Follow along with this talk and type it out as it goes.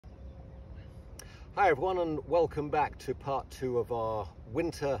Hi everyone, and welcome back to part 2 of our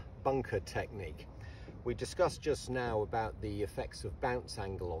winter bunker technique. We discussed just now about the effects of bounce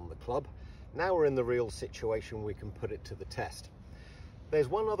angle on the club. Now we're in the real situation, we can put it to the test. There's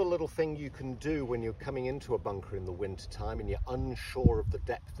one other little thing you can do when you're coming into a bunker in the winter time and you're unsure of the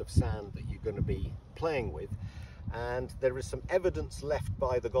depth of sand that you're going to be playing with, and there is some evidence left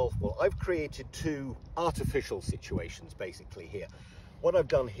by the golf ball. I've created 2 artificial situations basically here. What I've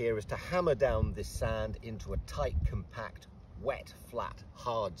done here is to hammer down this sand into a tight, compact, wet, flat,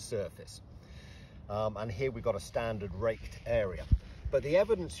 hard surface. And here we've got a standard raked area. But the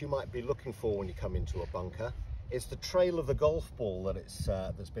evidence you might be looking for when you come into a bunker is the trail of the golf ball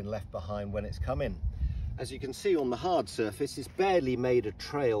that's been left behind when it's come in. As you can see on the hard surface, it's barely made a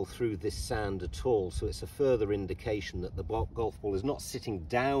trail through this sand at all, so it's a further indication that the golf ball is not sitting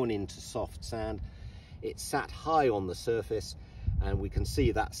down into soft sand. It's sat high on the surface, and we can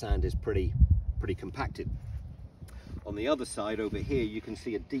see that sand is pretty compacted. On the other side over here, you can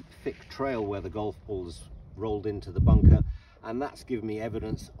see a deep, thick trail where the golf ball has rolled into the bunker, and that's given me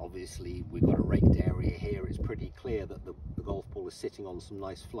evidence. Obviously, we've got a raked area here. It's pretty clear that the golf ball is sitting on some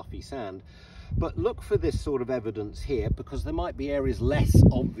nice fluffy sand. But look for this sort of evidence here, because there might be areas less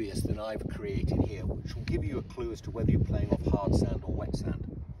obvious than I've created here, which will give you a clue as to whether you're playing off hard sand or wet sand.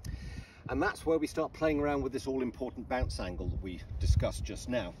 And that's where we start playing around with this all-important bounce angle that we discussed just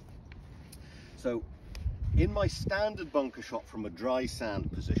now. So in my standard bunker shot from a dry sand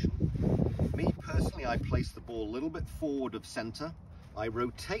position, me personally, I place the ball a little bit forward of center. I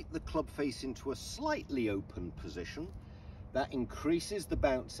rotate the club face into a slightly open position. That increases the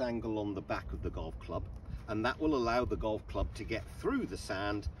bounce angle on the back of the golf club, and that will allow the golf club to get through the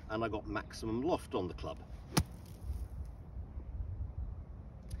sand, and I got maximum loft on the club.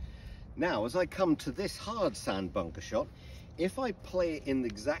 Now, as I come to this hard sand bunker shot, if I play it in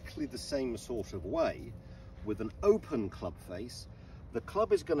exactly the same sort of way, with an open club face, the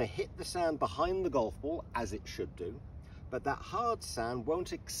club is going to hit the sand behind the golf ball, as it should do, but that hard sand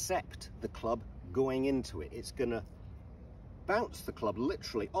won't accept the club going into it. It's going to bounce the club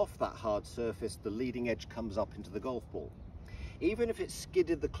literally off that hard surface. The leading edge comes up into the golf ball. Even if it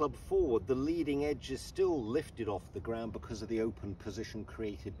skidded the club forward, the leading edge is still lifted off the ground because of the open position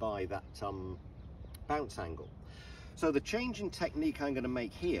created by that bounce angle. So the change in technique I'm going to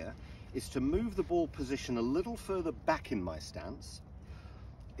make here is to move the ball position a little further back in my stance.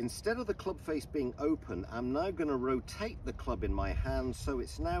 Instead of the club face being open, I'm now going to rotate the club in my hand so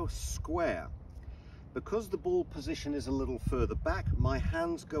it's now square. Because the ball position is a little further back, my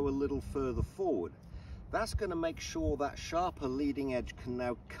hands go a little further forward. That's going to make sure that sharper leading edge can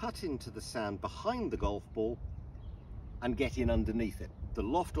now cut into the sand behind the golf ball and get in underneath it. The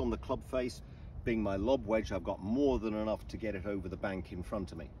loft on the club face being my lob wedge, I've got more than enough to get it over the bank in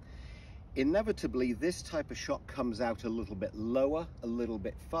front of me. Inevitably, this type of shot comes out a little bit lower, a little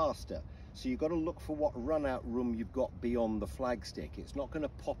bit faster. So you've got to look for what run out room you've got beyond the flagstick. It's not going to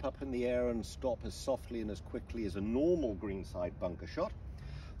pop up in the air and stop as softly and as quickly as a normal greenside bunker shot.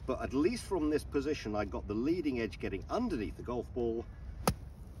 But at least from this position, I got the leading edge getting underneath the golf ball,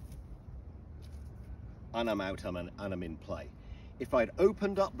 and I'm out and I'm in play. If I'd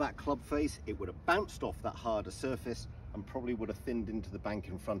opened up that club face, it would have bounced off that harder surface and probably would have thinned into the bank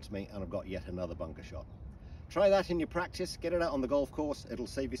in front of me, and I've got yet another bunker shot. Try that in your practice, get it out on the golf course, it'll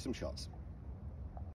save you some shots.